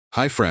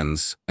Hi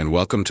friends, and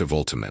welcome to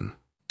Voltamin.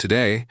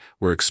 Today,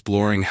 we're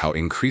exploring how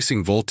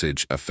increasing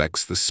voltage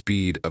affects the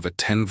speed of a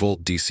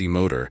 10-volt DC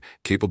motor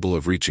capable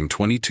of reaching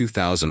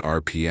 22,000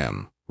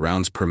 RPM,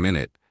 rounds per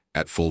minute,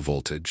 at full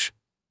voltage.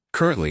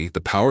 Currently, the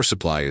power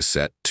supply is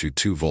set to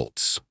 2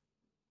 volts.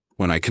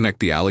 When I connect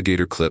the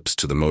alligator clips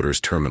to the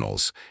motor's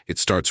terminals, it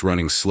starts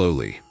running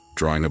slowly,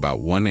 drawing about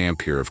 1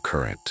 ampere of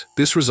current.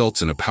 This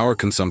results in a power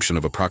consumption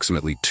of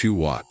approximately 2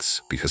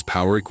 watts, because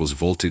power equals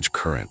voltage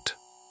current.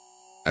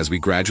 As we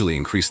gradually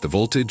increase the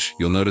voltage,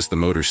 you'll notice the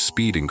motor's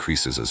speed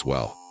increases as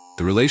well.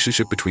 The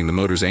relationship between the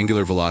motor's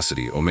angular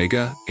velocity,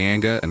 omega,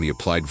 and the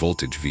applied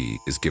voltage, V,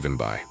 is given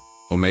by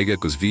omega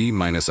equals V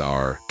minus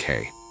R,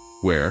 K,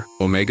 where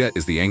omega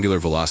is the angular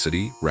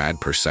velocity,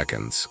 rad per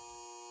seconds.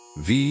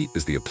 V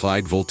is the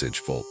applied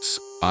voltage, volts.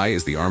 I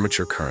is the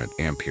armature current,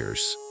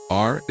 amperes.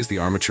 R is the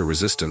armature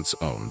resistance,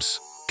 ohms.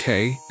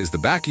 K is the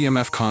back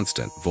EMF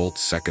constant, volts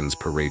seconds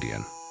per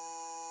radian.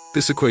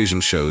 This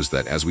equation shows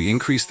that as we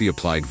increase the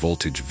applied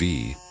voltage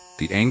V,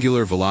 the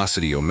angular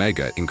velocity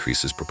omega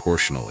increases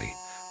proportionally,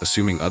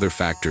 assuming other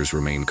factors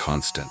remain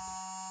constant.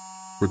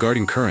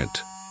 Regarding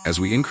current,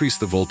 as we increase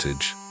the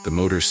voltage, the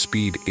motor's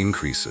speed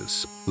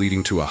increases,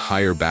 leading to a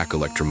higher back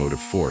electromotive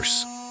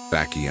force,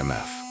 back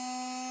EMF.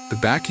 The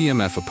back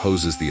EMF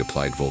opposes the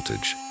applied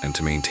voltage, and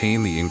to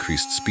maintain the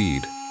increased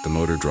speed, the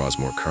motor draws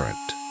more current.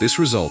 This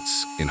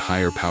results in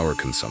higher power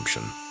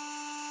consumption.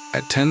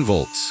 At 10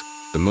 volts,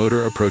 the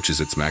motor approaches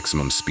its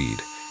maximum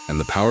speed, and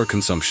the power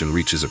consumption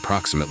reaches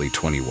approximately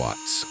 20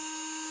 watts.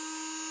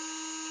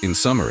 In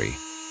summary,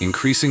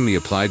 increasing the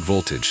applied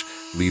voltage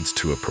leads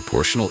to a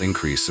proportional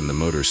increase in the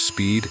motor's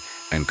speed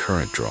and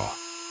current draw,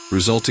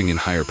 resulting in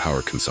higher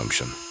power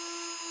consumption.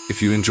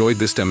 If you enjoyed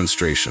this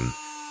demonstration,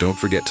 don't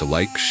forget to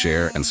like,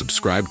 share, and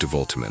subscribe to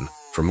Voltamin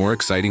for more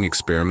exciting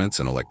experiments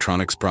and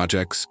electronics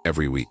projects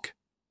every week.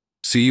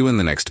 See you in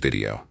the next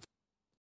video.